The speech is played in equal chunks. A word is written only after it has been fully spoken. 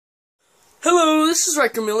this is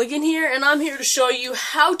Riker Milligan here, and I'm here to show you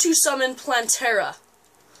how to summon Plantera.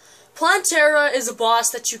 Plantera is a boss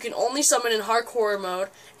that you can only summon in hardcore mode,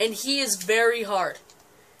 and he is very hard.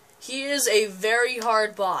 He is a very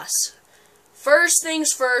hard boss. First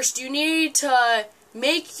things first, you need to be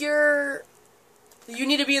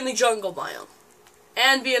in the jungle biome,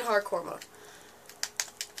 and be in hardcore mode.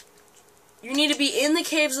 You need to be in the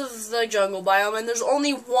caves of the jungle biome, and there's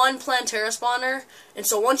only one Plantera spawner. And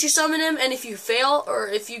so once you summon him, and if you fail, or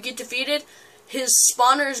if you get defeated, his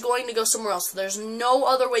spawner is going to go somewhere else. There's no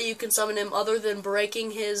other way you can summon him other than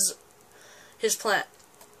breaking his plant.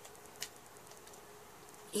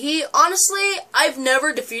 Honestly, I've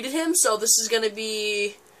never defeated him, so this is going to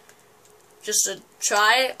be just a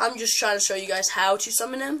try. I'm just trying to show you guys how to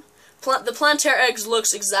summon him. The Plantera eggs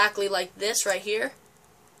looks exactly like this right here.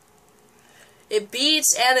 It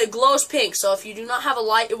beats and it glows pink, so if you do not have a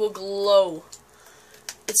light, it will glow.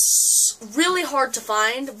 It's really hard to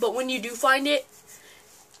find, but when you do find it,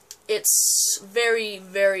 it's very,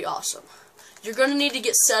 very awesome. You're going to need to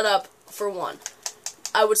get set up for one.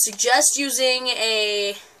 I would suggest using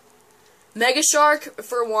a Mega Shark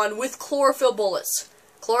for one with chlorophyll bullets.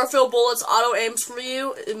 Chlorophyll bullets auto-aims for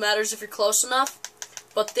you. It matters if you're close enough,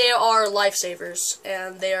 but they are lifesavers,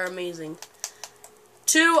 and they are amazing.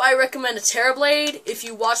 2, I recommend a Terrorblade. If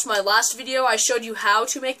you watched my last video, I showed you how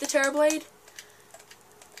to make the Terrorblade,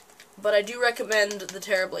 but I do recommend the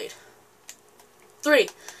Terrorblade. 3,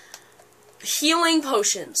 healing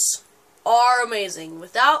potions are amazing.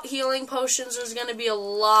 Without healing potions, there's going to be a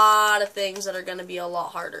lot of things that are going to be a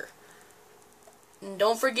lot harder. And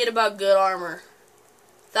don't forget about good armor.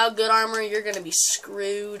 Without good armor, you're going to be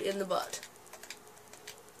screwed in the butt.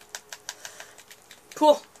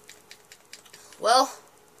 Cool. Well,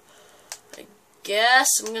 I guess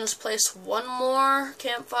I'm going to place one more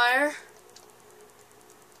campfire,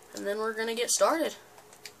 and then we're going to get started.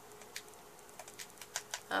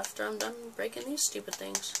 After I'm done breaking these stupid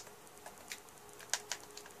things.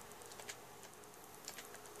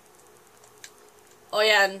 Oh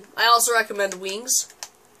yeah, and I also recommend wings.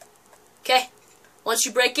 Okay, once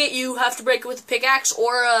you break it, you have to break it with a pickaxe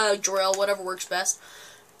or a drill, whatever works best.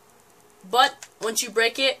 But once you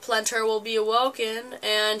break it, Plantera will be awoken,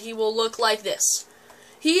 and he will look like this.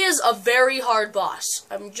 He is a very hard boss.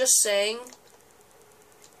 I'm just saying,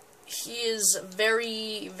 he is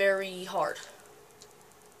very, very hard.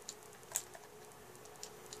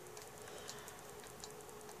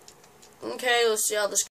 Okay, let's see how this